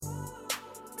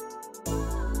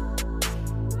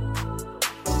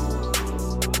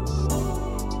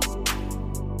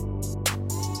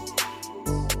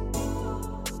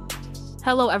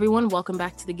Hello, everyone. Welcome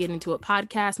back to the Get Into It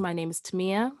podcast. My name is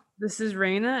Tamia. This is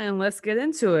Raina, and let's get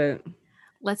into it.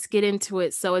 Let's get into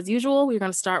it. So, as usual, we're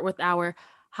going to start with our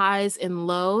highs and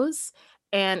lows.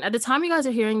 And at the time you guys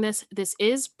are hearing this, this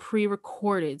is pre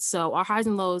recorded. So, our highs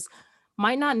and lows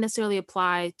might not necessarily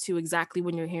apply to exactly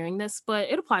when you're hearing this, but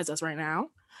it applies to us right now.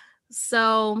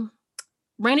 So,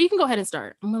 Raina, you can go ahead and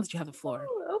start. I'm going to let you have the floor.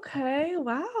 Okay.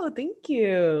 Wow. Thank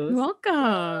you. You're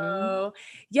welcome.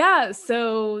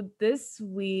 So this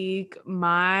week,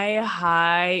 my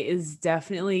high is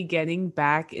definitely getting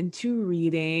back into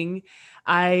reading.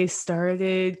 I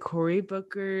started Cory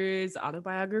Booker's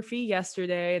autobiography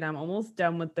yesterday, and I'm almost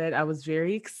done with it. I was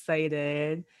very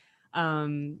excited.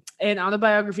 And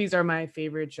autobiographies are my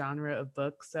favorite genre of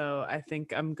book. So I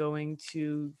think I'm going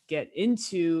to get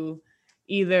into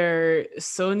either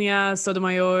Sonia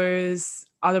Sotomayor's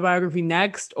autobiography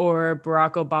next or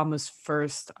Barack Obama's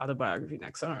first autobiography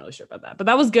next. I'm not really sure about that. But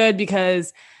that was good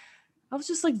because I was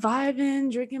just like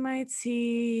vibing, drinking my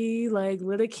tea, like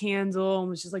lit a candle and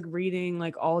was just like reading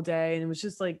like all day. And it was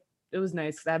just like, it was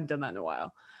nice because I haven't done that in a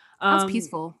while. Sounds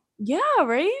peaceful. Yeah,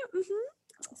 right?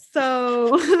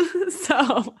 So,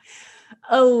 so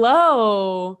a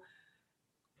low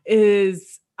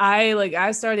is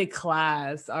I started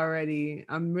class already.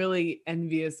 I'm really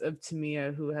envious of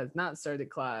Tamia who has not started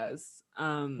class.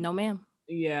 No, ma'am.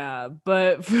 Yeah,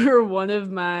 but for one of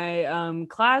my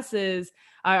classes,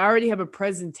 I already have a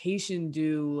presentation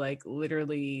due like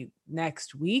literally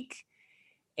next week.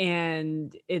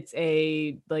 And it's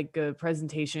a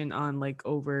presentation on like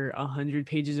over 100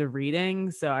 pages of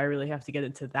reading. So I really have to get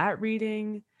into that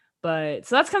reading. But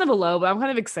so that's kind of a low, but I'm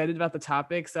kind of excited about the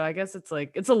topic. So I guess it's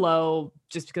a low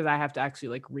just because I have to actually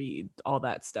like read all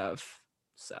that stuff.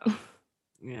 So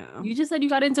yeah. You just said you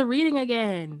got into reading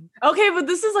again. Okay, but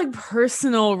this is like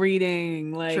personal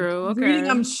reading, like True. Okay. reading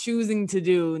I'm choosing to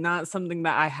do, not something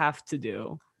that I have to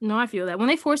do. No, I feel that. When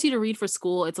they force you to read for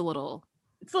school, it's a little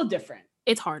Different.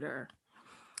 it's harder.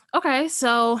 Okay,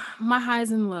 so my highs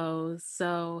and lows.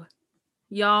 So,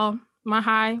 y'all, my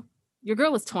high, your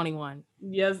girl is 21.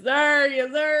 Yes, sir.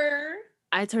 Yes, sir.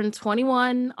 I turned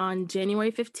 21 on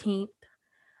January 15th.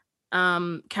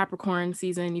 Capricorn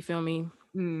season, you feel me?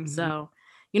 Mm-hmm. So,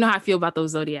 you know how I feel about those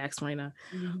zodiacs, Raina.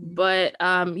 Mm-hmm. But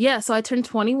yeah, so I turned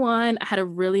 21. I had a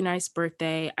really nice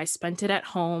birthday. I spent it at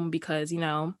home because,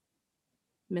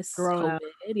 miss Corona.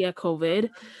 COVID. Yeah, COVID.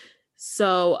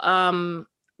 So,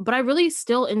 but I really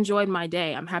still enjoyed my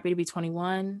day. I'm happy to be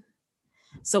 21.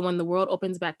 So when the world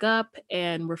opens back up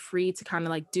and we're free to kind of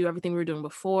like do everything we were doing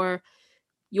before,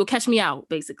 you'll catch me out,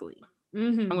 basically.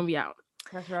 Mm-hmm. I'm gonna be out.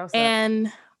 That's what I was And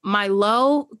my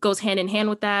low goes hand in hand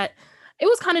with that. It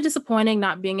was kind of disappointing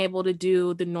not being able to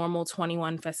do the normal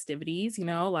 21 festivities,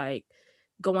 like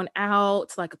going out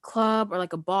to like a club or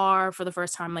like a bar for the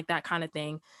first time, like that kind of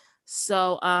thing.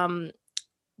 So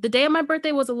the day of my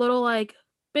birthday was a little like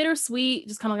bittersweet,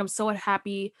 just kind of like I'm so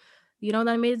happy, that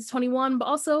I made it to 21, but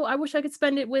also I wish I could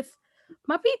spend it with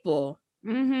my people.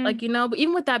 Mm-hmm. Like, but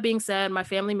even with that being said, my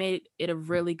family made it a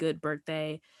really good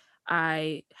birthday.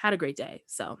 I had a great day.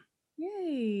 So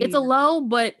Yay. it's a low,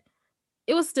 but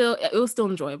it was still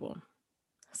enjoyable.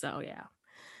 So yeah.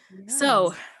 Yes.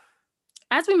 So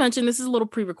as we mentioned, this is a little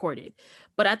pre-recorded,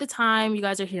 but at the time you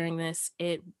guys are hearing this,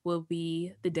 it will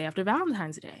be the day after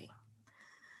Valentine's Day.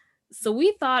 So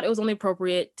we thought it was only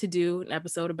appropriate to do an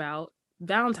episode about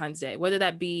Valentine's Day, whether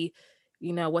that be,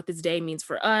 what this day means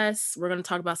for us. We're going to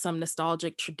talk about some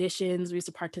nostalgic traditions we used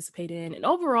to participate in, and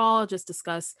overall just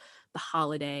discuss the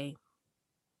holiday.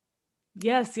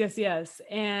 Yes.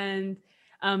 And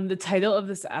the title of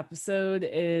this episode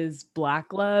is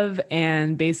Black Love.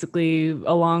 And basically,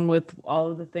 along with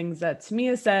all of the things that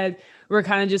Tamia said, we're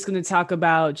kind of just going to talk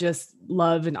about just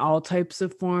love in all types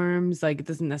of forms. Like, it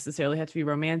doesn't necessarily have to be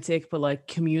romantic, but like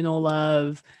communal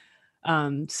love,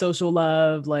 social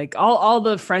love, like all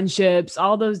the friendships,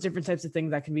 all those different types of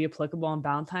things that can be applicable on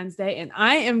Valentine's Day. And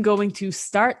I am going to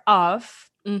start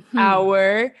off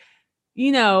our,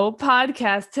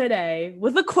 podcast today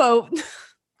with a quote.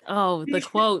 Oh, the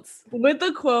quotes. With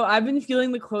the quote, I've been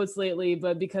feeling the quotes lately,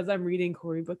 but because I'm reading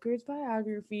Cory Booker's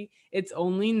biography, it's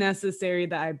only necessary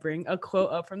that I bring a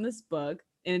quote up from this book.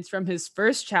 And it's from his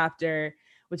first chapter,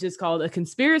 which is called A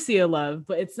Conspiracy of Love,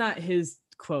 but it's not his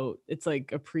quote. It's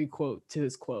like a pre-quote to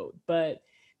his quote. But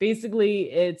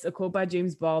basically, it's a quote by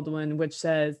James Baldwin, which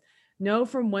says, "Know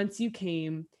from whence you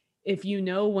came if you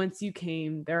know once you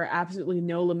came, there are absolutely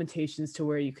no limitations to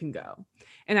where you can go.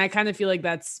 And I kind of feel like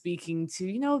that's speaking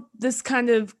to, this kind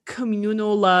of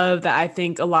communal love that I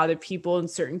think a lot of people in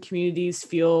certain communities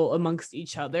feel amongst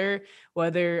each other,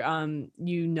 whether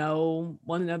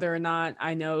one another or not.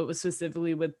 I know it was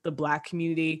specifically with the Black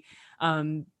community.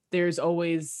 There's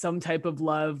always some type of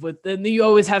love and you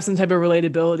always have some type of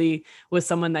relatability with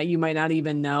someone that you might not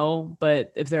even know,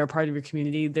 but if they're a part of your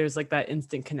community, there's like that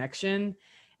instant connection.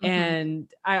 Mhm. And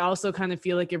I also kind of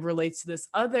feel like it relates to this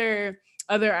other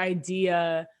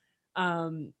idea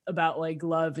about like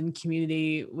love and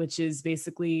community, which is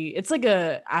basically, it's like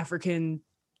a African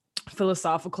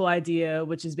philosophical idea,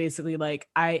 which is basically like,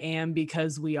 I am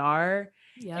because we are.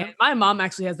 And Yep. my mom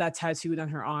actually has that tattooed on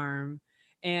her arm.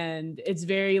 And it's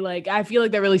very like, I feel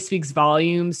like that really speaks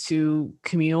volumes to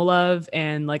communal love.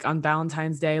 And like on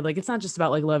Valentine's Day, like it's not just about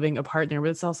like loving a partner,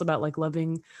 but it's also about like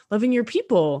loving your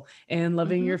people and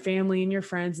loving Mhm. your family and your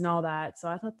friends and all that. So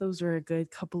I thought those were a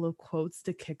good couple of quotes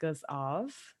to kick us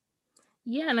off.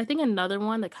 Yeah, and I think another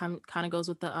one that kind of goes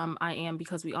with the I am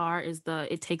because we are is the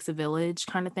it takes a village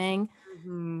kind of thing.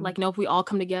 Mhm. Like, no, if we all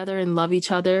come together and love each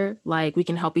other, like we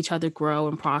can help each other grow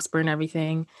and prosper and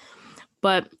everything.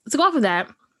 But to go off of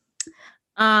that,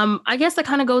 I guess that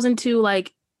kind of goes into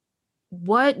like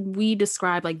what we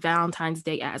describe like Valentine's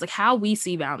Day as, like how we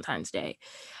see Valentine's Day.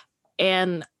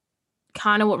 And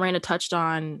kind of what Raina touched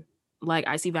on, like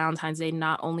I see Valentine's Day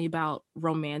not only about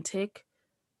romantic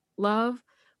love,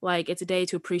 like it's a day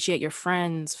to appreciate your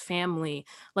friends, family,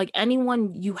 like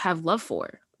anyone you have love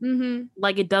for. Mhm.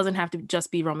 Like it doesn't have to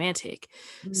just be romantic.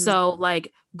 Mhm. So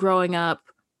like growing up,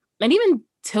 and even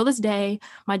till this day,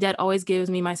 my dad always gives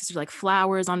me my sister like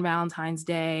flowers on Valentine's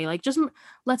Day, like just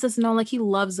lets us know like he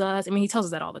loves us. I mean, he tells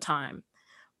us that all the time,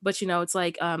 but it's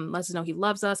like lets us know he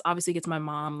loves us. Obviously gets my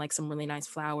mom like some really nice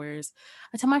flowers.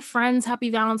 I tell my friends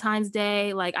happy Valentine's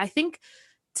Day. Like I think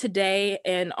today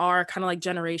in our kind of like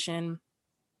generation,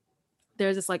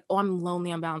 there's this like, oh, I'm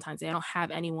lonely on Valentine's Day, I don't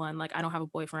have anyone, like I don't have a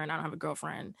boyfriend, I don't have a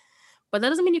girlfriend. But that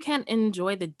doesn't mean you can't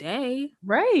enjoy the day.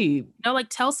 Right. Like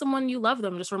tell someone you love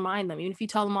them, just remind them, even if you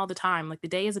tell them all the time, like the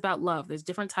day is about love. There's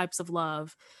different types of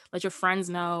love. Let your friends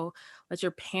know, let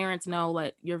your parents know,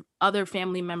 let your other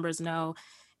family members know.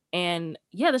 And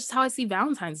yeah, that's just how I see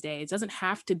Valentine's Day. It doesn't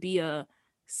have to be a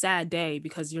sad day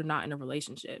because you're not in a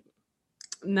relationship.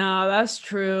 No, that's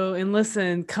true. And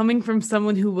listen, coming from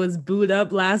someone who was booed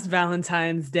up last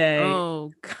Valentine's Day,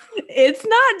 Oh, it's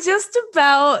not just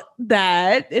about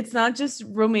that. It's not just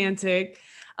romantic.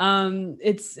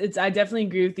 It's I definitely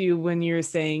agree with you when you're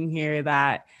saying here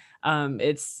that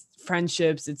it's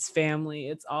friendships, it's family,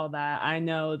 it's all that. I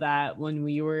know that when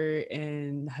we were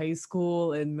in high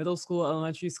school and middle school,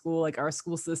 elementary school, like our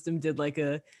school system did like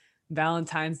a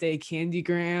Valentine's Day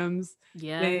candygrams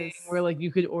thing where yes. like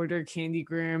you could order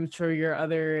candygrams for your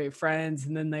other friends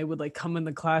and then they would like come in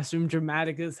the classroom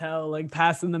dramatic as hell, like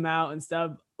passing them out and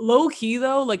stuff. Low key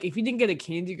though, like if you didn't get a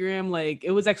candygram, like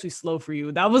it was actually slow for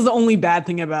you. That was the only bad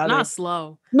thing about Not it.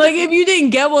 slow. Like if you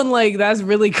didn't get one, like that's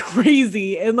really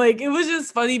crazy. And like it was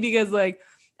just funny because like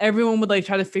everyone would like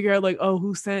try to figure out like, oh,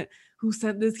 who sent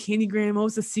this candygram? Oh,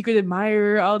 it's a secret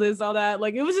admirer, all this, all that.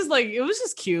 Like it was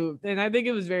just cute. And I think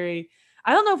it was very,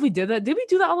 I don't know if we did that. Did we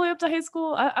do that all the way up to high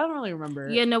school? I don't really remember.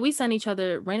 Yeah, no, we sent each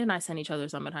other, Rain and I sent each other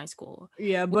some in high school.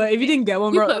 Yeah, We but if you didn't get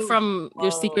one, we bro, it put was from your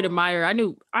secret slow. admirer. I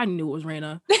knew it was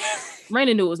Raina.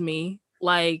 Raina knew it was me.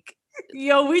 Like,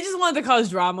 Yo, we just wanted to cause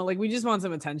drama. Like we just want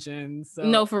some attention. So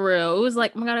no, for real. It was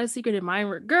like, oh my god, I have a secret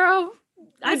admirer. Girl,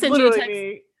 I it's sent you a literally text.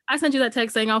 me. I sent you that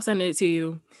text saying I'll send it to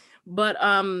you. But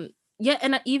yeah,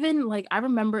 and even like I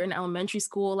remember in elementary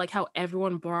school, like how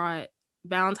everyone brought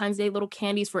Valentine's Day little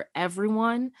candies for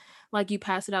everyone. Like you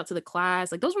pass it out to the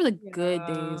class. Like those were the good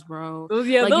Yeah. days, bro. Those,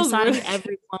 yeah, Like you those were signing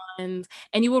everyone's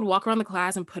and you would walk around the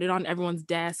class and put it on everyone's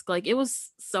desk. Like it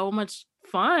was so much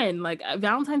fun. Like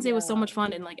Valentine's Day was so yeah. much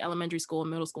fun in like elementary school and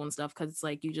middle school and stuff because it's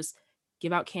like you just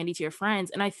give out candy to your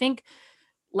friends. And I think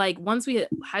like once we hit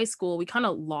high school, we kind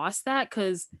of lost that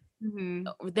because Mhm.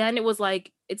 then it was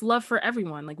like it's love for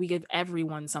everyone. Like we give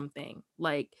everyone something.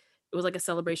 Like it was like a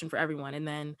celebration for everyone. And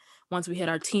then once we hit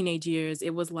our teenage years, it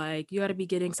was like you got to be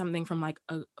getting something from like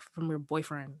from your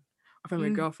boyfriend or from your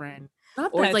Mhm. girlfriend.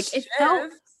 Not Or it's that like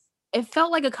shift. it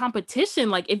felt like a competition.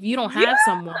 Like if you don't have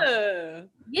someone, Yeah.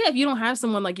 yeah, if you don't have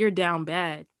someone, like you're down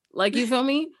bad. Like you feel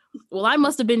me? Well, I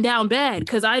must have been down bad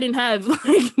because I didn't have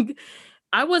like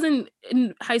I wasn't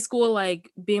in high school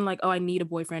like being like, oh, I need a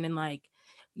boyfriend and like,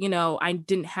 I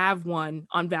didn't have one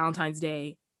on Valentine's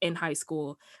Day in high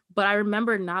school. But I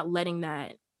remember not letting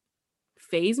that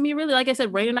phase me really. Like I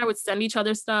said, Ray and I would send each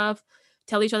other stuff,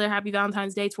 tell each other happy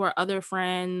Valentine's Day to our other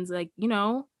friends, like.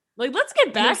 Like, let's get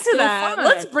and back it's to still that.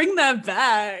 Let's fun. bring that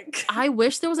back. I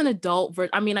wish there was an adult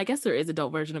I mean, I guess there is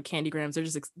adult version of candygrams.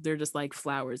 They're just like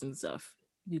flowers and stuff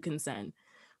you can send.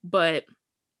 But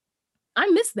I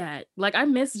miss that. Like I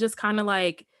miss just kind of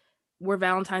like where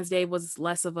Valentine's Day was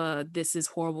less of a this is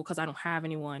horrible because I don't have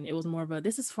anyone. It was more of a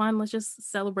this is fun. Let's just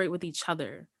celebrate with each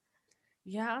other.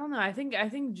 Yeah, I don't know. I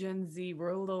think Gen Z, we're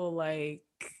a little like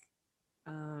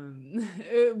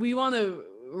we want to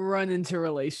run into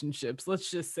relationships. Let's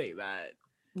just say that.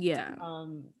 Yeah.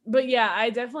 But yeah, I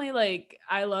definitely like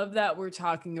I love that we're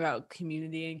talking about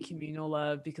community and communal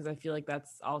love because I feel like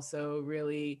that's also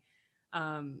really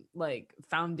like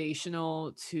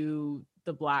foundational to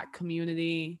the Black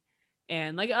community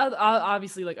and like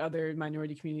obviously like other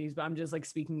minority communities, but I'm just like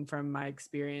speaking from my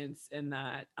experience in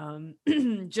that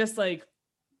just like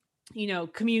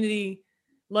community,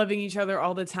 loving each other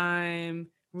all the time,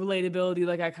 relatability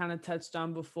like I kind of touched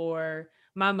on before.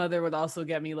 My mother would also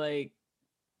get me like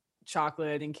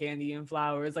chocolate and candy and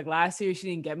flowers. Like last year, she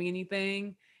didn't get me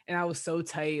anything, and I was so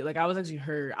tight. Like I was actually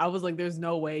hurt. I was like, "There's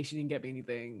no way she didn't get me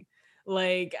anything."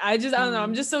 Like I don't know.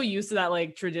 I'm Mm, just so used to that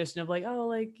like tradition of like, oh,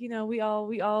 like we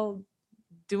all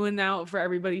doing out for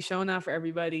everybody, showing out for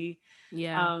everybody.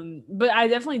 yeah. But I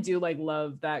definitely do like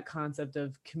love that concept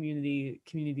of community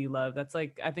love. That's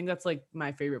like I think that's like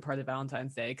my favorite part of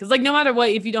Valentine's Day because like no matter what,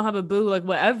 if you don't have a boo, like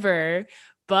whatever, Yeah.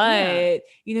 but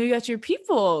you got your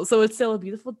people, so it's still a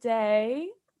beautiful day.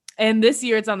 And this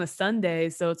year it's on a Sunday,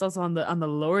 so it's also on the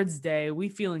Lord's Day. We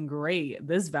feeling great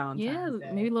this Yeah. Valentine's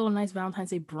Maybe a Day. little nice Valentine's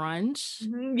Day brunch.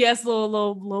 Yes,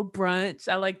 little brunch.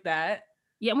 I like that.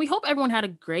 Yeah, and we hope everyone had a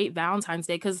great Valentine's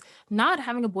Day because not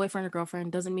having a boyfriend or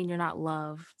girlfriend doesn't mean you're not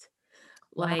loved.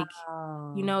 Like,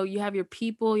 Wow. you have your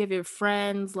people, you have your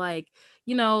friends, like,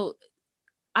 you know,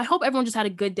 I hope everyone just had a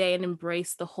good day and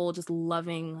embraced the whole just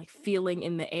loving, like, feeling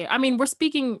in the air. I mean, we're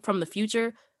speaking from the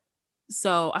future,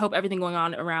 so I hope everything going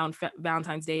on around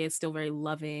Valentine's Day is still very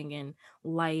loving and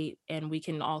light, and we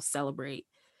can all celebrate.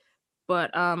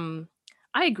 But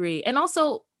I agree, and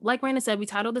also, like Raina said, we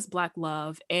titled this Black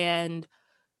Love, and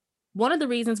one of the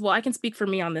reasons, well, I can speak for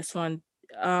me on this one.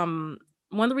 Um,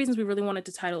 one of the reasons we really wanted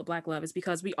to title it Black Love is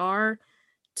because we are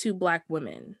two Black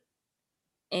women,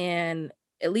 and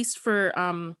at least for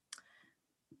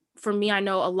me, I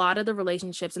know a lot of the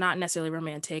relationships, not necessarily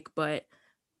romantic, but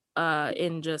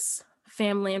in just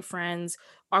family and friends,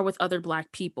 are with other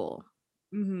Black people.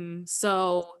 Mm-hmm.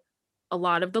 So a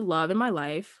lot of the love in my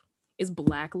life is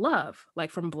Black love,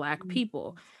 like from Black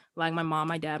people, like my mom,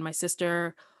 my dad, my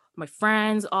sister, my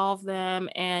friends, all of them.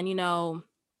 And,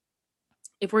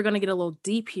 if we're going to get a little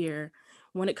deep here,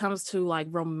 when it comes to like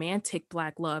romantic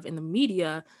Black love in the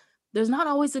media, there's not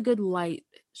always a good light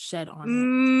shed on it.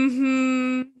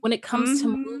 Mm-hmm. When it comes to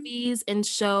Mm-hmm. movies and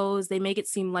shows, they make it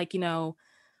seem like, the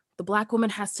Black woman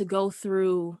has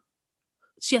to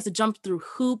she has to jump through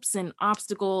hoops and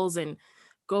obstacles and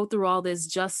go through all this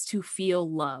just to feel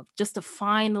love, just to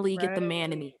finally get the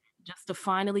man in Right. the just to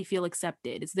finally feel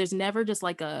accepted. There's never just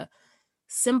like a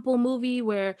simple movie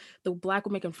where the Black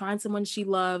woman can find someone she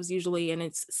loves usually and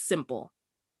it's simple,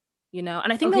 And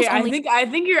I think that Okay, was I only think I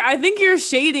think you're I think you're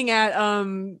shading at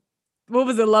what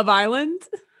was it, Love Island?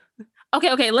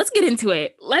 okay, let's get into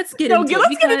it. Let's get No, into it let's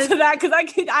get because into that because I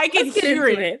can let's get hear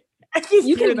into it. it. I can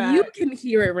You hear can you that. can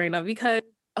hear it right now because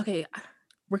okay,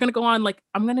 we're gonna go on like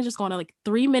I'm gonna just go on a like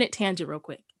 3-minute tangent real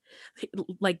quick.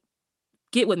 Like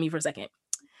get with me for a second.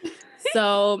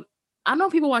 So I know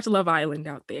people watch Love Island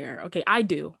out there. Okay, I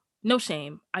do. No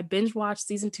shame. I binge watched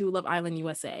season 2 Love Island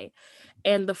USA.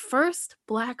 And the first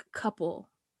Black couple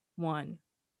one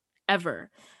ever.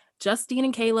 Justine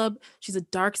and Caleb, she's a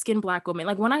dark-skinned Black woman.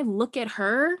 Like when I look at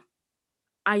her,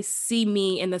 I see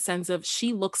me in the sense of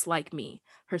she looks like me.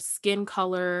 Her skin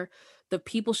color, the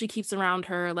people she keeps around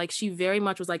her, like she very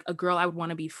much was like a girl I would want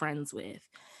to be friends with.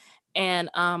 And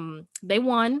they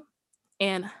won,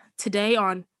 and today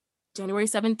on January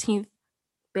 17th,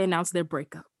 they announced their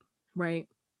breakup, right?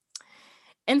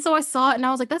 And so I saw it and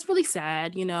I was like, that's really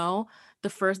sad, The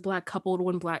first Black couple to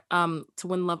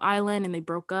win Love Island and they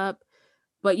broke up.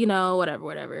 But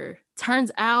whatever.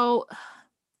 Turns out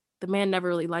the man never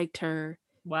really liked her.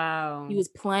 He Wow. was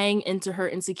playing into her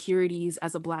insecurities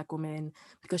as a Black woman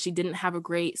because she didn't have a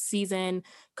great season.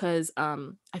 Because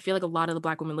I feel like a lot of the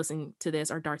Black women listening to this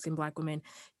are dark skinned Black women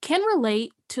can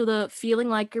relate to the feeling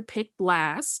like you're picked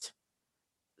last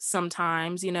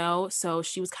sometimes, So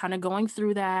she was kind of going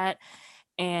through that.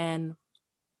 And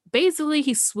basically,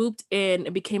 he swooped in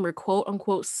and became her quote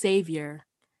unquote savior.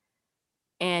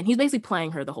 And he's basically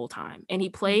playing her the whole time. And he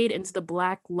played into the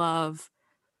Black love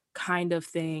kind of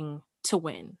thing to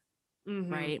win,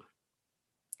 Mm-hmm. right?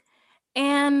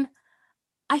 And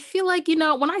I feel like,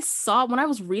 when I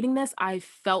was reading this, I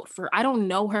felt for I don't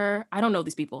know her, I don't know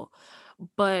these people,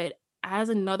 but as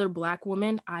another Black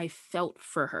woman, I felt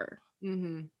for her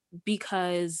Mhm.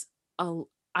 because a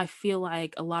I feel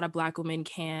like a lot of Black women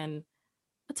can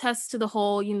attest to the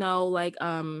whole, here,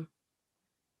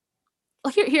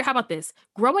 how about this?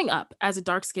 Growing up as a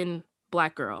dark-skinned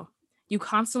Black girl, you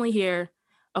constantly hear,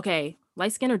 "Okay,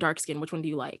 light skin or dark skin, which one do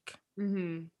you like?"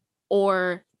 Mhm.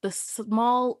 Or the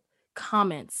small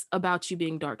comments about you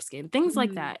being dark skinned, things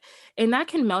like Mhm. that. And that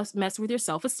can mess with your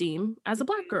self-esteem as a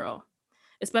Black girl,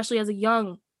 especially as a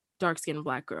young dark skinned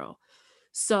Black girl.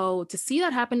 So to see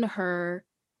that happen to her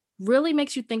really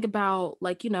makes you think about,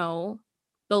 like,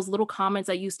 those little comments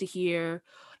I used to hear.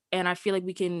 And I feel like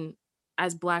we can,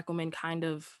 as Black women, kind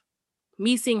of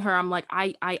me seeing her, I'm like,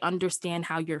 I understand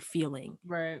how you're feeling.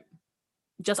 Right.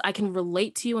 Just I can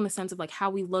relate to you in the sense of like how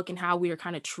we look and how we are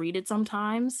kind of treated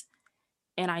sometimes.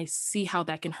 And I see how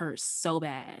that can hurt so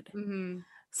bad. Mhm.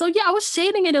 So yeah, I was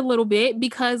shading it a little bit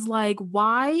because, like,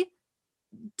 why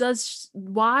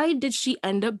did she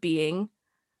end up being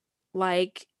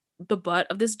like the butt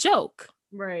of this joke?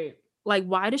 Right. Like,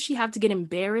 why does she have to get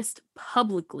embarrassed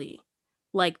publicly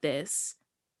like this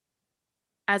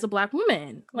as a Black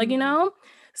woman? Like, Mhm.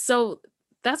 So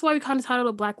that's why we kind of titled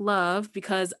it Black Love,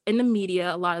 because in the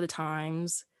media, a lot of the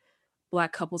times,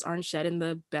 Black couples aren't shed in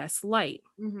the best light,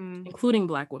 Mhm. including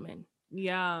Black women,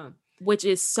 Yeah. which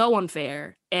is so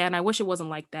unfair. And I wish it wasn't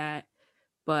like that,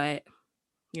 but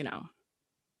you know.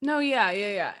 No, yeah,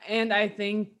 yeah, yeah. And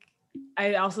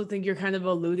I also think you're kind of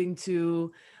alluding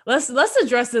to, let's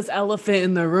address this elephant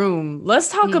in the room. Let's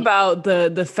talk Mm, about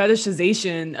the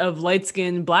fetishization of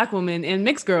light-skinned Black women and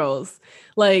mixed girls.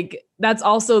 Like that's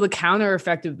also the counter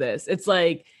effect of this. It's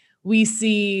like we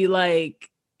see like,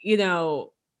 you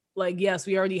know, like yes,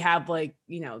 we already have like,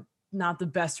 not the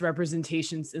best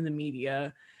representations in the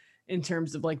media in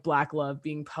terms of like Black love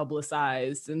being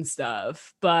publicized and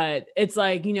stuff. But it's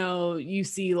like, you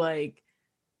see like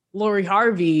Lori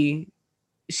Harvey,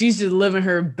 she's just living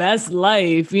her best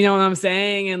life, you know what I'm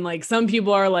saying? And like some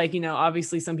people are like,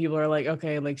 obviously some people are like,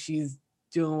 okay, like she's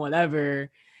doing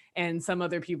whatever. And some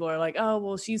other people are like, oh,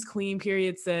 well, she's clean,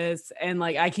 period, sis. And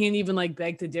like I can't even like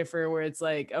beg to differ where it's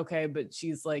like, okay, but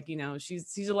she's like,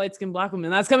 she's a light-skinned Black woman.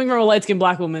 That's coming from a light-skinned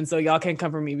Black woman, so y'all can't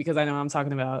come for me because I know what I'm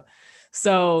talking about.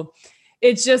 So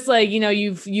it's just like,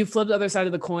 you've flipped the other side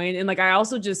of the coin. And like I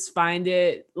also just find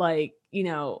it like,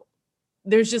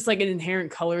 there's just like an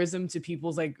inherent colorism to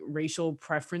people's like racial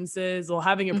preferences. Well,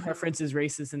 having a mhm. preference is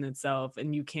racist in itself,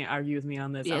 and you can't argue with me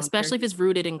on this. I Yeah, don't care especially if who it's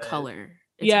rooted in says. color.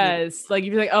 It's really Yes, like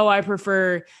if you're like, oh, I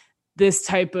prefer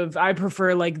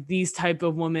like these type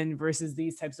of women versus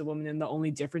these types of women, and the only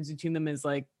difference between them is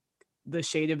like the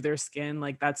shade of their skin.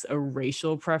 Like that's a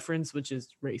racial preference, which is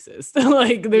racist.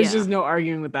 Like there's yeah. just no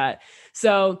arguing with that.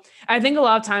 So I think a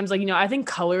lot of times, like, I think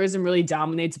colorism really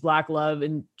dominates Black love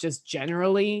and just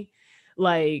generally,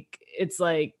 like it's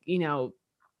like,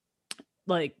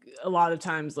 like a lot of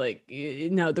times like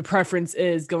the preference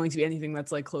is going to be anything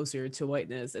that's like closer to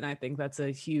whiteness, and I think that's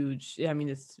a huge, I mean,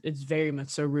 it's very much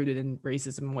so rooted in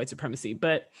racism and white supremacy.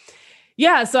 But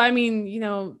yeah, so I mean,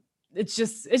 it's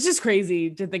just crazy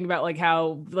to think about like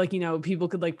how like people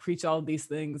could like preach all of these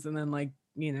things, and then like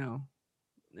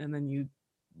and then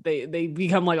they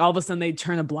become like all of a sudden they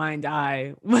turn a blind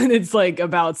eye when it's like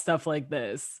about stuff like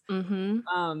this.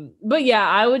 Mhm. But yeah,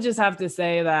 I would just have to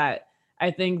say that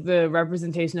I think the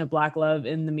representation of Black love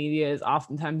in the media is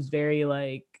oftentimes very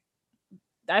like,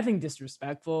 I think,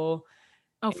 disrespectful.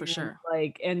 Oh, for And sure.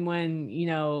 like, and when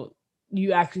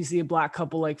you actually see a Black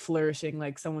couple like flourishing,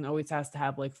 like someone always has to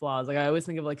have like flaws. Like I always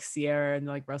think of like Sierra and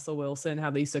like Russell Wilson, how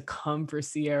they used to come for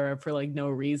Sierra for like no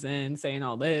reason, saying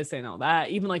all this, saying all that.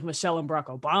 Even like Michelle and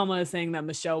Barack Obama saying that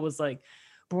Michelle was like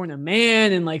born a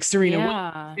man, and like Serena Williams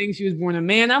Yeah. saying she was born a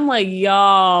man. I'm like,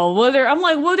 y'all, what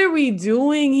are we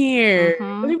doing here? What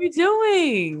Mhm. are we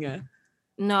doing?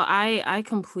 No, I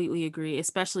completely agree,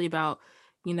 especially about,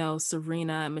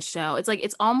 Serena and Michelle. It's like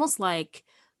it's almost like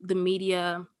the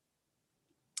media,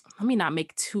 let me not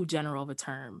make too general of a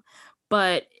term,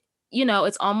 but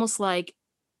it's almost like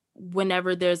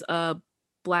whenever there's a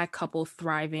Black couple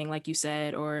thriving, like you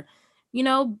said, or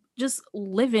just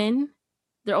living,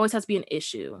 there always has to be an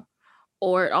issue,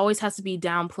 or it always has to be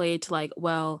downplayed to like,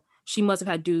 well, she must have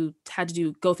had to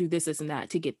do go through this and that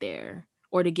to get there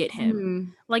or to get him.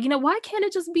 Mhm. Like, why can't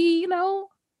it just be,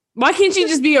 Why can't she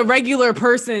just be a regular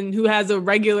person who has a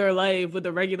regular life with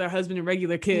a regular husband and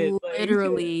regular kid? Like,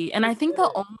 literally? And I just think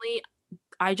get it.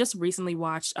 I just recently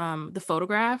watched The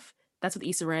Photograph. That's with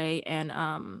Issa Rae and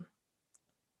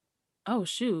oh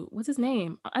shoot, what's his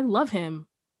name? I love him.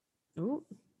 Ooh.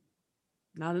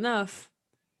 Not enough.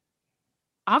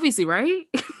 Obviously, right?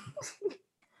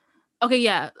 Okay,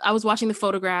 yeah. I was watching The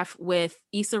Photograph with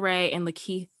Issa Rae and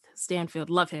Lakeith Stanfield.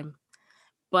 Love him.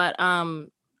 But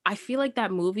I feel like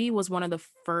that movie was one of the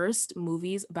first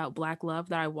movies about black love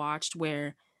that I watched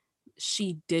where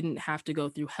she didn't have to go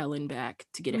through hell and back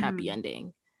to get a happy Mhm.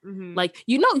 ending. Mhm. Like,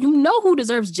 you know who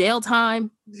deserves jail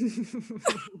time?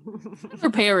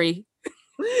 Tyler Perry.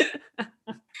 He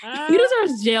Ah,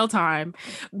 deserves jail time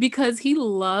because he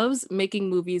loves making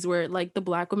movies where like the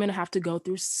black women have to go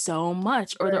through so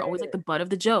much or they're always like right. the butt of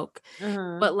the joke.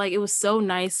 Uh-huh. But like it was so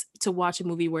nice to watch a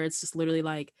movie where it's just literally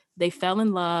like they fell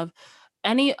in love.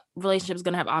 Any relationship is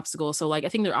gonna have obstacles. So like I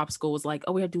think their obstacle was like,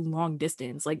 oh, we had to do long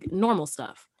distance, like normal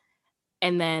stuff.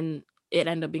 And then it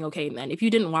ended up being okay. And then if you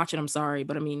didn't watch it, I'm sorry.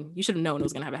 But I mean, you should have known it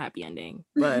was gonna have a happy ending.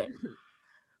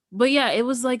 But yeah, it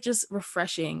was like just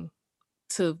refreshing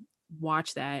to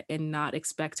watch that and not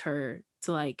expect her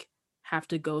to like have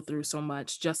to go through so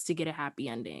much just to get a happy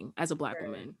ending as a black Right.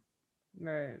 woman.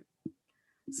 Right.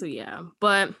 So yeah.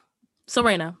 But so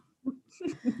Raina,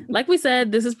 like we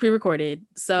said, this is pre-recorded.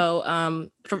 So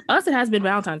for us it has been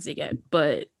Valentine's Day yet,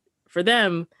 but for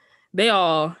them, they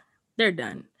all they're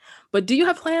done. But do you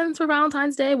have plans for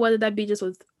Valentine's Day? Whether that be just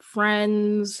with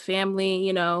friends,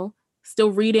 family,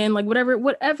 still reading, like whatever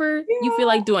you feel Yeah.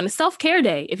 like doing. A self-care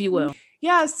day, if you will.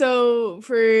 Yeah, so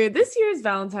for this year's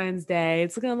Valentine's Day,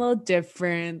 it's looking a little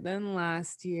different than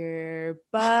last year,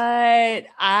 but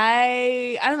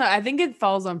I don't know. I think it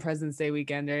falls on President's Day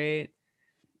weekend, right?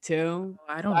 Too.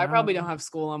 I So don't I probably don't know. have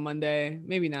school on Monday.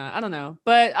 Maybe not. I don't know.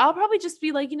 But I'll probably just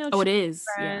be like, Oh, it chilling with is.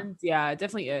 Yeah. friends. Yeah, it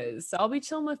definitely is. So I'll be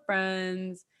chilling with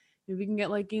friends. Maybe we can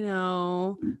get like,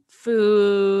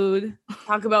 food,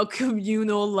 talk about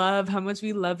communal love, how much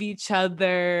we love each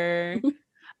other.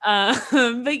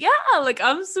 But yeah, like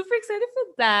I'm super excited for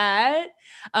that.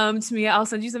 Tamia, I'll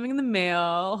send you something in the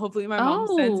mail. Hopefully my mom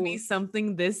sends me Oh,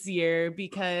 something this year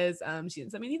because she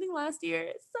didn't send me anything last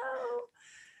year. So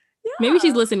maybe yeah.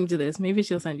 she's listening to this. Maybe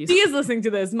she'll send you She something. is listening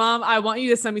to this. Mom, I want you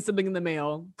to send me something in the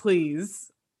mail,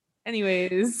 please.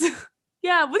 Anyways.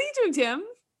 Yeah, what are you doing, Tim?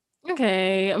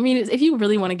 Okay. I mean, if you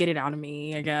really want to get it out of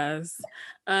me, I guess.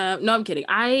 No, I'm kidding.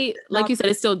 Like Not you said,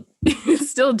 it's still it's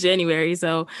still January,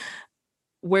 so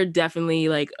we're definitely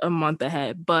like a month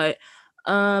ahead. But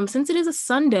since it is a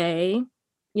Sunday,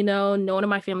 no one in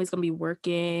my family's gonna be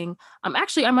working.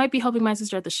 Actually I might be helping my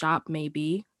sister at the shop,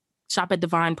 maybe. Shop at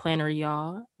Divine Planner,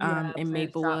 y'all, yeah, in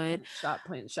plant shop, Maplewood. plant shop,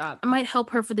 plant shop. I might help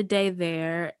her for the day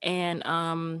there and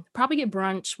probably get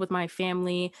brunch with my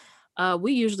family.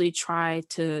 We usually try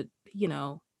to,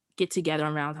 get together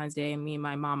on Valentine's Day and me and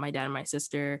my mom, my dad, and my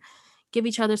sister give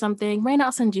each other something. Rain,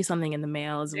 I'll send you something in the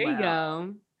mail as There you well.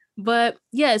 go. But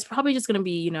yeah, it's probably just gonna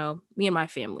be, me and my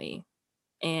family.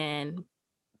 And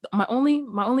my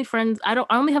only friends, I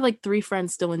only have like 3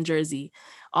 friends still in Jersey.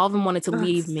 All of them wanted to Not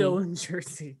leave still me. in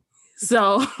Jersey.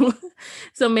 So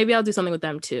so maybe I'll do something with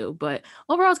them too. But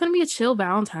overall it's gonna be a chill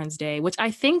Valentine's Day, which I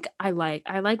think I like.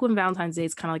 I like when Valentine's Day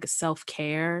is kind of like a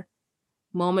self-care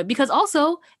moment because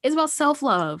also it's about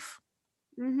self-love.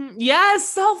 Yes,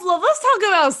 self-love. Let's talk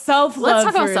about Let's self-love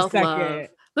talk about for a second. self-love.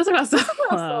 Let's talk about Let's talk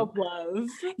about self-love.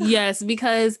 self-love. Yes,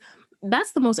 because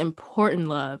that's the most important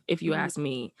love, if you Mhm. ask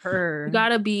me. You Her.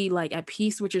 gotta be like at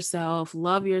peace with yourself,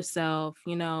 love yourself.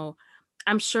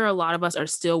 I'm sure a lot of us are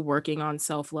still working on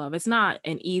self-love. It's not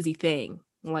an easy thing,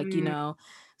 like, Mm,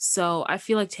 so I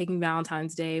feel like taking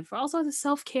Valentine's Day for also as a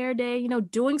self-care day,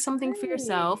 doing something for right.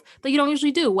 yourself that you don't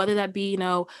usually do, whether that be,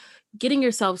 getting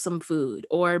yourself some food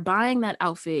or buying that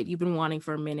outfit you've been wanting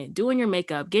for a minute, doing your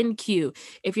makeup, getting cute.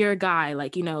 If you're a guy,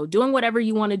 like, doing whatever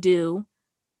you want to do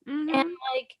and Mhm.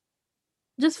 like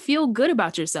just feel good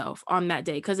about yourself on that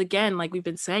day. Cause again, like we've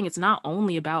been saying, it's not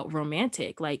only about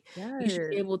romantic. Like you should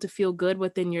be Yes. able to feel good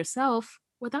within yourself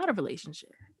without a relationship.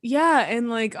 Yeah, and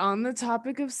like on the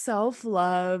topic of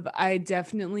self-love, I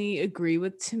definitely agree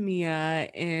with Tamia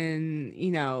and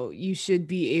you should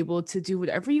be able to do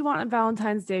whatever you want on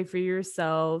Valentine's Day for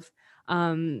yourself.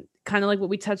 Kind of like what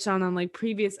we touched on like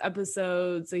previous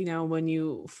episodes, when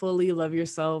you fully love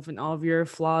yourself and all of your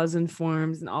flaws and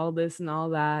forms and all this and all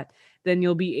that, then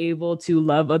you'll be able to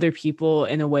love other people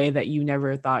in a way that you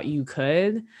never thought you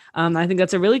could. I think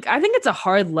it's a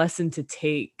hard lesson to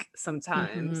take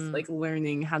sometimes, Mhm. like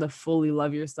learning how to fully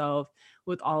love yourself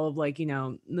with all of like,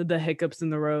 the hiccups in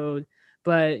the road.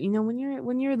 But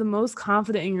when you're the most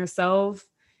confident in yourself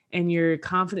and you're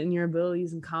confident in your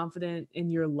abilities and confident in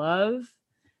your love,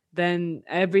 then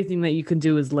everything that you can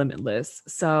do is limitless.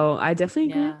 So I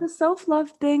definitely agree with Yeah. the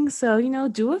self-love thing. So,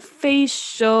 do a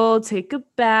facial, take a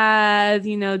bath,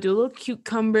 do a little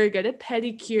cucumber, get a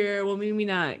pedicure. Well, maybe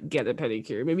not get a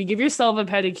pedicure. Maybe give yourself a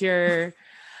pedicure.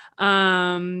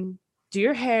 Um, do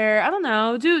your hair. I don't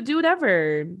know. Do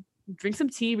whatever. Drink some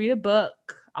tea, read a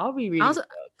book. I'll be I reading also a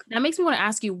book. That makes me want to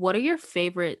ask you, what are your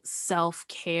favorite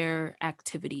self-care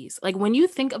activities? Like when you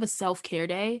think of a self-care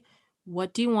day,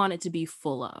 what do you want it to be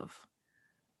full of?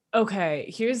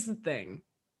 Okay, here's the thing.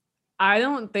 I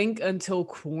don't think until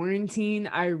quarantine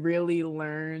I really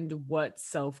learned what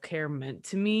self-care meant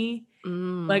to me.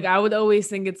 Like Mm, I would always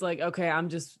think it's like, okay, I'm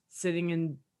just sitting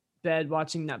in bed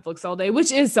watching Netflix all day,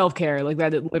 which is self-care. Like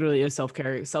that it literally is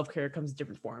self-care. Self-care comes in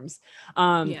different forms.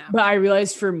 yeah. But I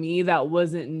realized for me that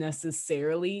wasn't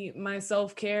necessarily my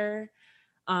self-care.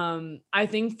 I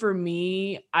think for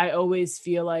me, I always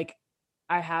feel like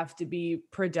I have to be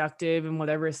productive in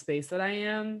whatever space that I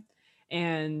am.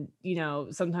 And,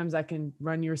 sometimes I can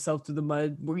run yourself through the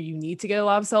mud where you need to get a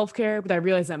lot of self care. But I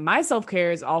realize that my self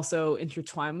care is also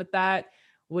intertwined with that,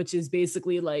 which is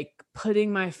basically like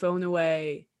putting my phone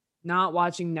away, not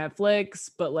watching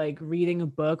Netflix, but like reading a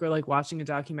book or like watching a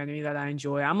documentary that I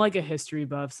enjoy. I'm like a history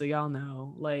buff, so y'all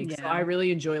know. Like, so I Yeah.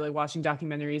 really enjoy like watching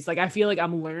documentaries. Like, I feel like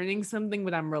I'm learning something,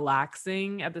 but I'm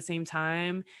relaxing at the same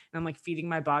time. And I'm like feeding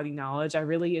my body knowledge. I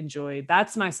really enjoy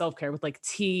that's my self care with like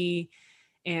tea.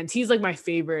 And tea's like my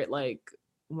favorite, like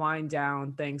wind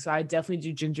down thing. So I definitely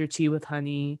do ginger tea with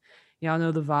honey. Y'all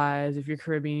know the vibes. If you're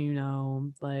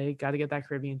Caribbean, like gotta get that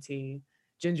Caribbean tea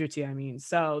ginger tea, I mean.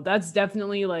 So that's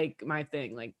definitely like my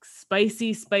thing, like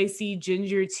spicy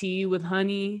ginger tea with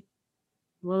honey,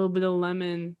 a little bit of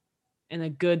lemon, and a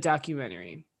good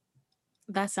documentary.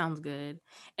 That sounds good.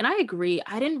 And I agree.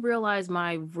 I didn't realize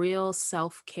my real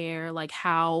self-care, like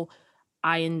how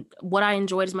what I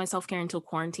enjoyed as my self-care until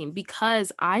quarantine,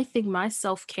 because I think my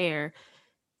self-care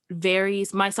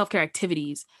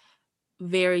activities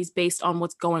varies based on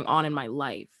what's going on in my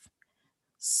life.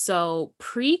 So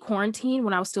pre-quarantine,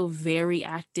 when I was still very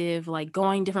active, like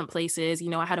going different places,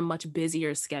 I had a much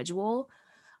busier schedule.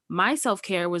 My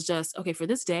self-care was just, okay, for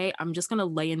this day, I'm just gonna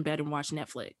lay in bed and watch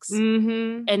Netflix.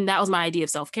 Mm-hmm. And that was my idea of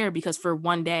self-care because for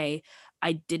one day,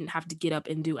 I didn't have to get up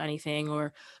and do anything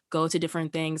or go to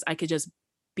different things. I could just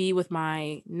be with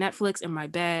my Netflix in my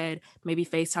bed, maybe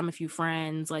FaceTime a few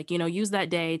friends, like, use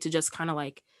that day to just kind of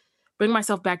like bring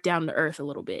myself back down to earth a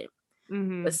little bit. But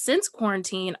Mm-hmm. since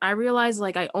quarantine, I realized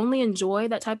like I only enjoy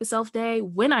that type of self day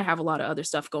when I have a lot of other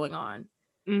stuff going on.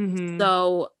 Mm-hmm.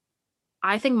 So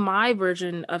I think my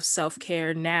version of self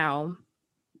care now,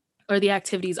 or the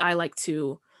activities I like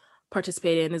to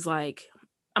participate in, is like,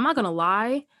 I'm not gonna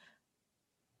lie,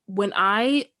 when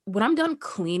I'm done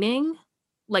cleaning,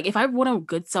 like if I want a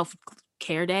good self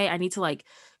care day, I need to like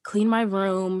clean my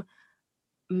room,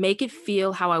 make it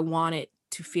feel how I want it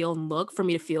to feel and look for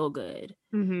me to feel good.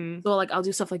 Mm-hmm. So, like, I'll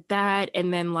do stuff like that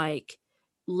and then, like,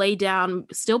 lay down,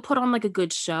 still put on, like, a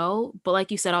good show, but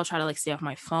like you said, I'll try to, like, stay off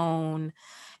my phone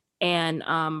and,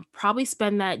 probably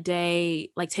spend that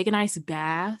day like, take a nice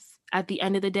bath at the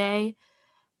end of the day,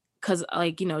 cause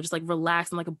like, just, like,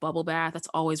 relax in, like, a bubble bath, that's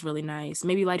always really nice.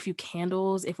 Maybe light a few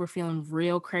candles if we're feeling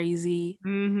real crazy.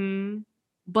 Mm-hmm.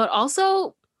 But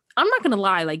also, I'm not gonna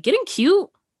lie, like, getting cute,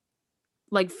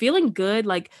 like, feeling good,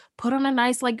 like, put on a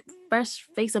nice, like, fresh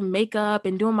face of makeup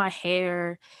and doing my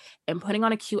hair and putting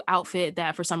on a cute outfit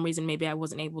that for some reason maybe I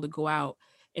wasn't able to go out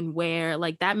and wear,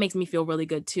 like, that makes me feel really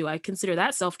good too. I consider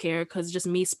that self-care because it's just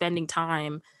me spending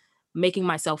time making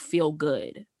myself feel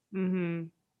good. Mm-hmm.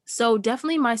 So,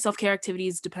 definitely my self-care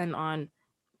activities depend on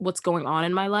what's going on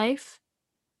in my life.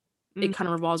 It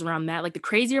kinda revolves around that. Like, the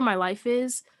crazier my life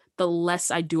is, the less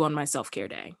I do on my self-care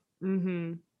day.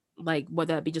 Mm-hmm. Like,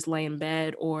 whether that be just lay in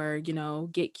bed or,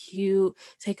 get cute,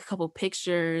 take a couple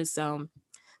pictures,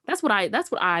 that's what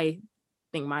I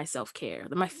think my self-care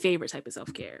my favorite type of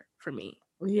self-care for me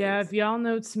Yeah, if is. y'all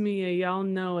know Tamia, y'all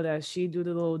know that she do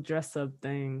the little dress up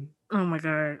thing. Oh my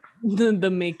god. The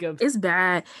makeup. It's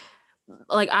bad.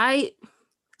 Like,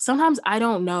 sometimes I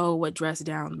don't know what dress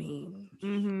down means.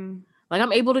 Mm-hmm. Like,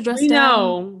 I'm able to dress We down.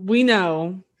 know. We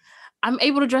know. I'm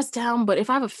able to dress down, but if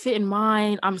I have a fit in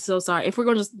mind, I'm so sorry. If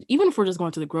we're just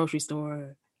going to the grocery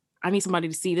store, I need somebody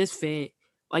to see this fit.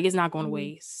 Like, it's not going to Mhm.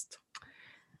 waste.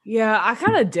 Yeah, I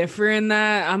kind of differ in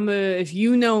that. If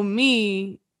you know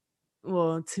me,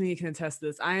 well, Tamia can attest to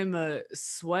this. I am a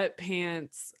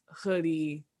sweatpants,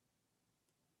 hoodie,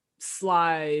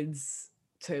 slides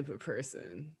type of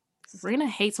person. Raina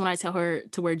hates when I tell her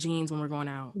to wear jeans when we're going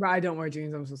out. But I don't wear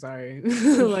jeans. I'm so sorry. She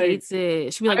Like hates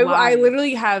it. She'll be like, I "Why?"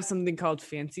 literally have something called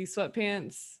fancy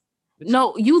sweatpants.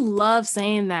 No, you love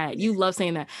saying that. You love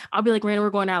saying that. I'll be like, Raina, we're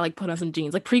going out, like, put on some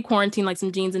jeans, like pre-quarantine, like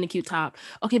some jeans and a cute top.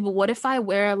 Okay, but what if I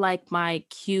wear like my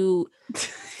cute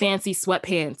fancy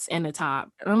sweatpants and a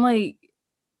top? And I'm like,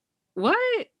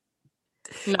 what?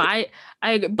 No,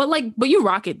 but you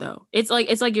rock it though. It's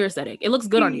like your aesthetic. It looks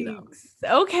good on you though. Thanks.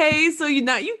 Okay, so you're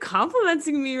not you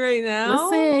complimenting me right now?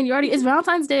 Listen, it's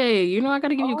Valentine's Day. You know I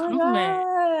gotta give you a Oh compliment. my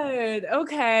God.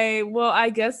 Okay. Well, I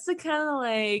guess to kind of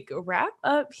like wrap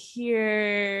up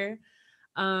here,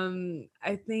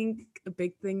 I think a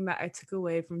big thing that I took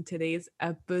away from today's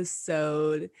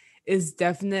episode is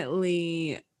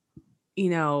definitely, you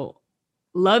know,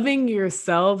 loving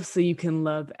yourself so you can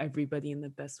love everybody in the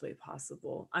best way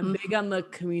possible. I'm big Mhm. on the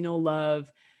communal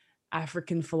love,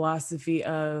 African philosophy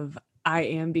of I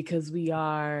am because we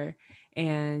are.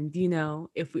 And,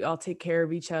 if we all take care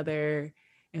of each other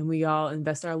and we all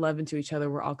invest our love into each other,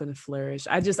 we're all going to flourish.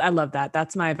 I love that.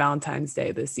 That's my Valentine's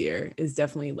Day this year, is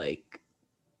definitely like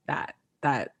that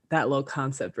little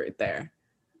concept right there.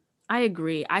 I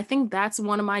agree. I think that's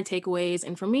one of my takeaways.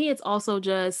 And for me, it's also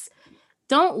just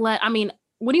I mean,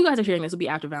 when you guys are hearing this, will be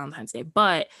after Valentine's Day,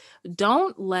 but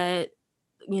don't let,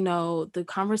 the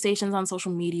conversations on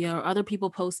social media or other people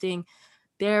posting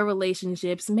their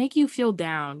relationships make you feel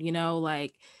down,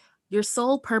 like your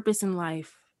sole purpose in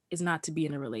life is not to be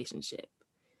in a relationship.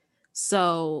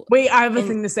 So, Wait, I have a and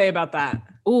thing to say about that.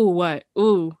 ooh, what?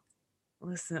 Ooh.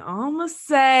 Listen, all I'm gonna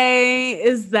say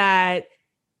is that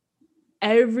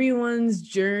everyone's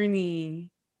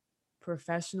journey,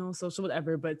 professional, social,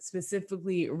 whatever, but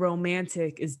specifically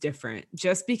romantic, is different.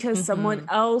 Just because someone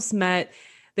Mhm. else met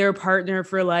their partner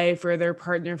for life or their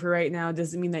partner for right now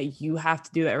doesn't mean that you have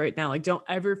to do that right now. Like, don't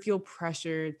ever feel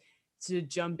pressured to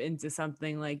jump into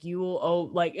something. Like, you will,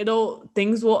 like,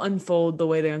 things will unfold the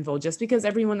way they unfold. Just because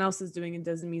everyone else is doing it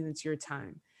doesn't mean it's your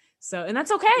time. So, and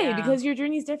that's okay, Yeah. because your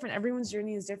journey is different. Everyone's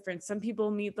journey is different. Some people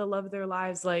meet the love of their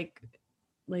lives like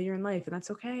later in life, and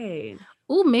that's okay.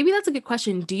 Ooh, maybe that's a good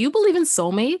question. Do you believe in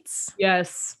soulmates?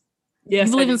 Yes. You Yes,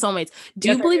 I believe in do. soulmates. Do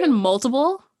Yes, you I believe in do.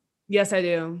 multiple? Yes, I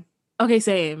do. Okay,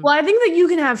 same. Well, I think that you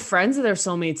can have friends that are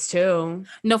soulmates too.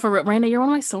 No, for real, Miranda, you're one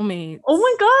of my Oh soulmates.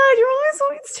 my God, you're one of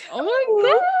my Oh my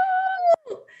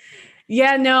soulmates too.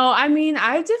 Yeah, no, I mean,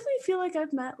 I definitely feel like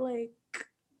I've met like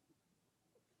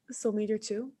a soulmate or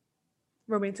two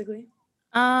romantically.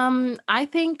 I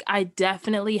think I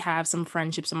definitely have some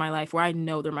friendships in my life where I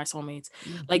know they're my soulmates.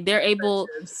 Like Deep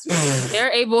friendships.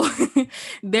 they're able,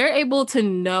 they're able to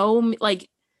know me. Like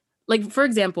for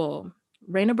example,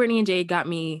 Raina, Brittany, and Jade got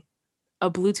me a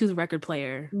Bluetooth record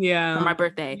player for Yeah. my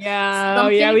birthday. Yeah. Oh,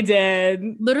 yeah, Something, we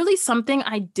did. literally something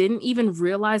I didn't even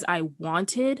realize I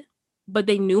wanted, but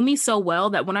they knew me so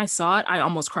well that when I saw it, I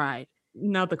almost cried.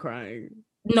 Not the crying.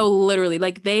 No, literally,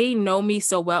 like they know me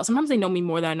so well. Sometimes they know me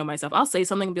more than I know myself. I'll say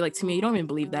something and be like, to me, you don't even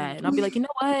believe that. And I'll be like, you know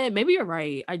what? Maybe you're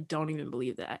right. I don't even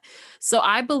believe that. So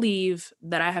I believe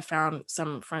that I have found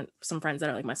some friends that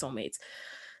are like my soulmates.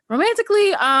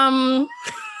 Romantically,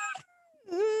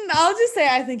 I'll just say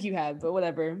I think you have, but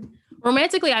whatever.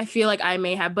 romantically, I feel like I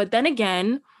may have, but then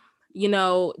again,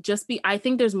 I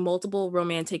think there's multiple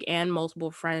romantic and multiple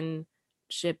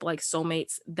friendship like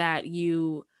soulmates that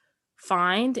you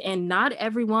find, and not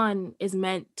everyone is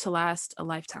meant to last a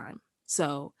lifetime.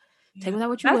 So take Yeah. with that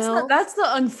what you That's the will. that's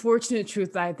the unfortunate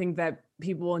truth that I think that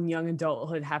people in young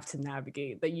adulthood have to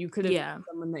navigate. That you could have met Yeah.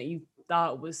 someone that you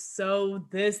thought was so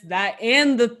this, that,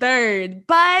 and the third,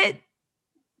 but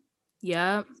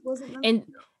Yeah. it wasn't meant And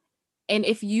for you. and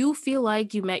if you feel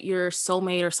like you met your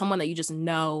soulmate or someone that you just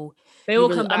know, They you will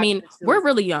really come I back mean, eventually. we're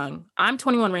really young. I'm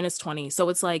 21, Raina's 20. So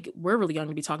it's like we're really young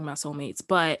to be talking about soulmates.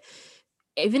 But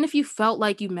even if you felt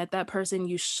like you met that person,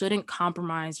 you shouldn't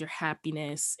compromise your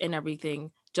happiness and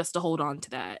everything just to hold on to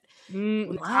that. When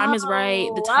the time is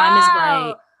right, the Wow. time is Wow.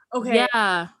 right. Okay.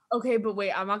 Yeah. Okay, but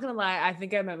wait, I'm not gonna lie. I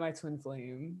think I met my twin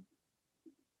flame.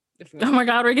 If Oh not. my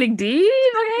god, we're getting deep.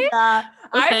 Yeah. Okay.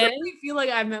 I Okay. really feel like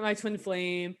I've met my twin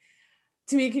flame.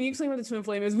 To me, can you explain what the twin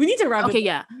flame is? We need to wrap this Okay, up.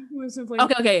 yeah. Can you explain what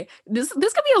the twin flame? Okay. This could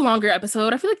be a longer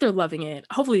episode. I feel like they're loving it.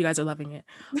 Hopefully you gues are loving it.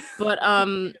 But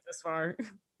Get this far.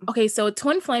 okay, so a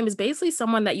twin flame is basically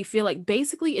someone that you feel like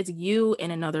basically it's you in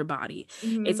another body.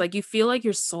 It's Mhm. like you feel like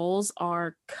your souls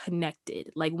are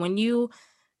connected. Like when you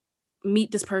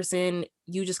meet this person,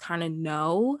 you just kind of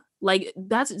know. Like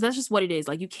that's just what it is.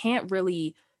 Like you can't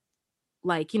really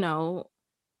like,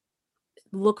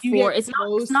 look You for get it's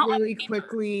close not like really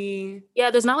quickly.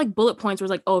 yeah, there's not like bullet points where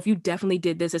it's like, oh, if you definitely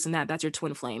did this and that, that's your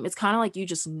twin flame. It's kind of like you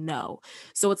just know.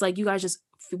 So it's like you guys just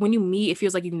when you meet, it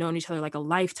feels like you've known each other like a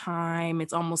lifetime.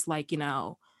 It's almost like,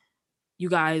 you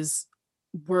guys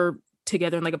were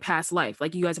together in like a past life.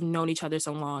 Like you guys have known each other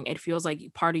so long. It feels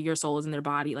like part of your soul is in their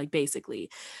body, like basically.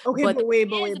 Okay, But but the wait, thing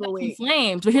but is wait, but about twin wait.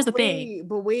 flames. But here's the thing.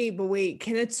 But wait.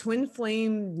 Can a twin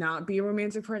flame not be a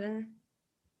romantic partner?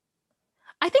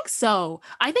 I think so.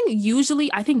 I think usually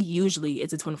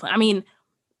it's a twin flame. I mean,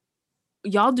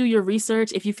 y'all do your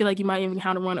research if you feel like you might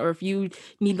encounter one or if you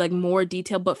need like more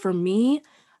detail. But for me,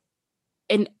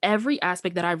 in every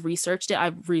aspect that I've researched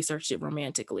it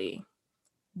romantically.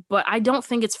 But I don't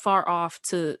think it's far off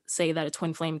to say that a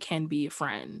twin flame can be a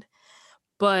friend.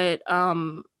 But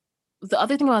the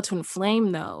other thing about twin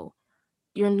flame though,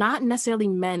 you're not necessarily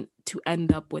meant to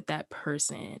end up with that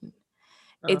person.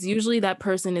 It's usually that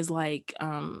person is like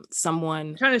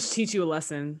someone, Trying to teach you a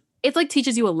lesson it's like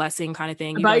teaches you a lesson kind of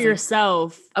thing. You about guys like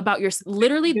yourself about your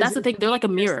literally because that's the you're thing. They're like a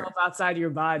seeing yourself mirror. outside your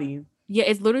body. Yeah,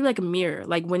 it's literally like a mirror.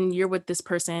 Like when you're with this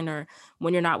person or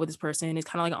when you're not with this person, it's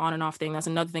kind of like an on and off thing. That's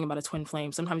another thing about a twin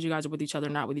flame. Sometimes you guys are with each other,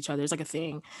 not with each other. It's like a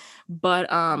thing.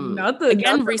 But Not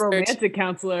again, the research. romantic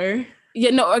counselor.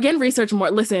 Yeah, no, again, research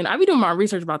more. Listen, I be doing my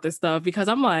research about this stuff because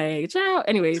I'm like, ciao.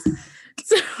 Anyways.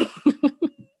 So,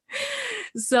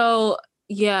 so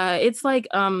yeah, it's like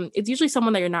it's usually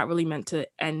someone that you're not really meant to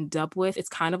end up with. It's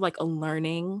kind of like a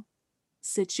learning And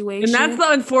that's situation. the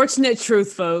unfortunate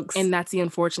truth, folks. And that's the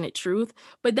unfortunate truth.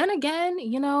 But then again,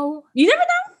 You never know.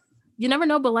 you never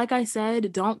know. But like I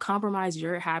said, don't compromise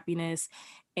your happiness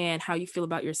and how you feel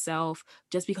about yourself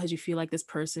just because you feel like this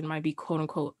person might be quote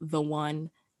unquote the one.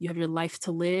 You have your life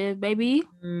to live, baby.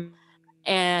 Mm.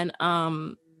 And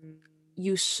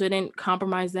you shouldn't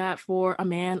compromise that for a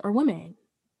man or woman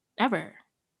ever.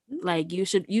 Like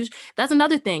that's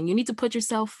another thing. You need to put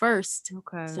yourself first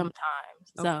Okay. sometimes.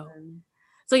 Okay.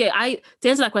 So yeah, to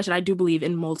answer that question, I do believe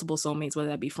in multiple soulmates, whether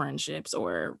that be friendships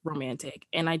or romantic.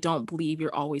 And I don't believe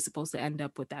you're always supposed to end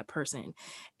up with that person.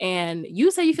 And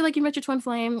you say you feel like you met your twin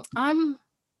flame.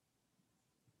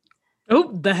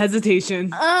 Oh, the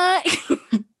hesitation. Uh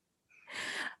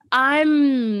I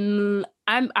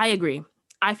agree.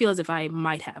 I feel as if I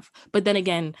might have. But then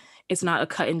again, it's not a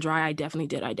cut and dry. I definitely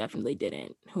did. I definitely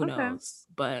didn't. Who Okay. knows?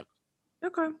 But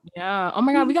Okay. yeah. Oh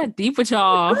my God, we got deep with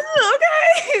y'all. Okay.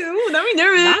 Ooh, that me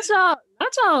nervous.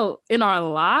 Not y'all in our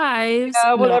lives.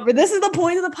 Yeah, No, whatever. This is the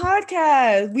point of the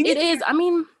podcast. We need it is. I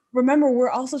mean, remember,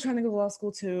 we're also trying to go to law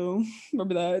school too.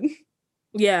 Remember that?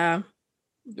 yeah.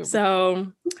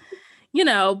 So,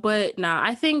 but nah,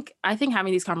 I think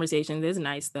having these conversations is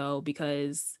nice though,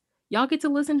 because y'all get to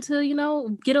listen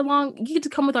to, get along, you get to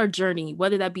come with our journey,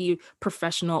 whether that be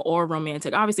professional or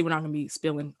romantic. Obviously, we're not gonna be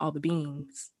spilling all the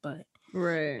beans, but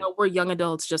right. we're young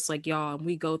adults just like y'all, and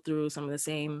we go through some of the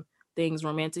same things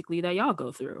romantically that y'all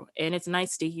go through. And it's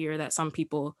nice to hear that some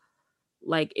people,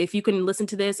 like, if you can listen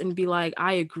to this and be like,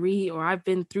 I agree, or I've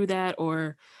been through that,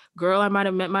 or girl, I might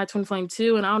have met my twin flame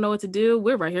too, and I don't know what to do.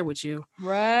 We're right here with you.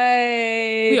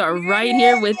 Right. We are right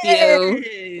here with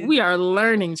you. We are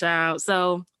learning, child.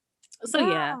 So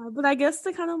yeah. But I guess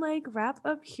to kind of like wrap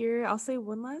up here, I'll say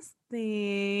one last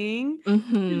thing.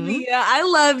 Mm-hmm. Mia, I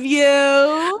love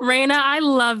you. Raina, I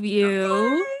love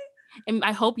you. And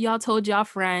I hope y'all told y'all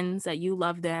friends that you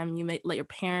love them. You may let your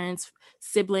parents,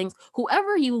 siblings,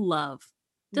 whoever you love,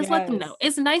 just let them know.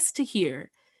 It's nice to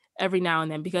hear every now and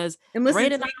then because and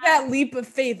listen, take that leap of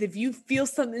faith. If you feel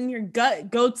something in your gut,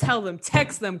 go tell them,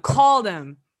 text them, call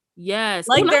them. Yes.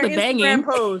 Like not their the Instagram banging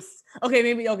posts. Okay,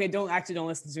 don't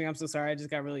listen to me. I'm so sorry.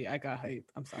 I got hype.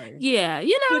 I'm sorry. Yeah,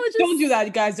 don't do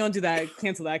that, guys. Don't do that.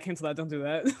 Cancel that. Don't do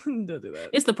that. Don't do that.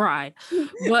 It's the pride.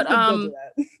 But don't do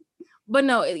that. But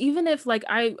no, even if like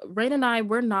Rain and I,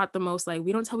 we're not the most like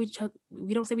we don't say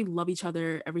we love each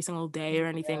other every single day or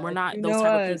anything. Yeah, we're not those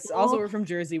type of people. Also, we're from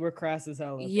Jersey. We're crass as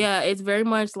hell. Yeah, it's very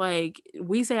much like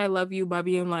we say I love you by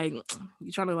being like,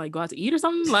 you trying to like go out to eat or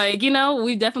something? Like,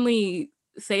 we definitely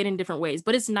say it in different ways,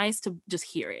 but it's nice to just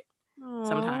hear it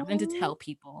sometimes and to tell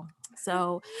people.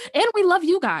 So, and we love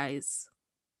you guys.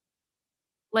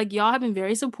 Like y'all have been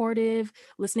very supportive,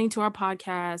 listening to our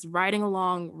podcast,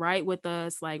 riding with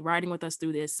us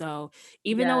through this. So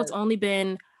even though it's only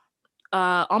been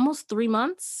almost 3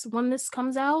 months when this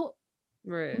comes out,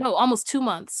 right? No, almost 2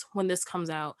 months when this comes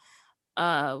out,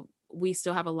 we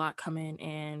still have a lot coming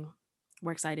and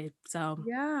we're excited. So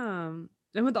yeah.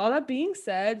 And with all that being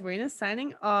said, Raina's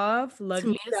signing off. Love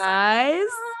you guys.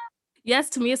 Yes,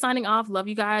 Tamia signing off. Love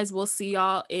you guys. We'll see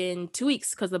y'all in 2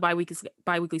 weeks because the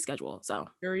bi-weekly schedule. So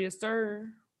yes, sir.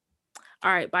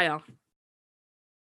 All right, bye y'all.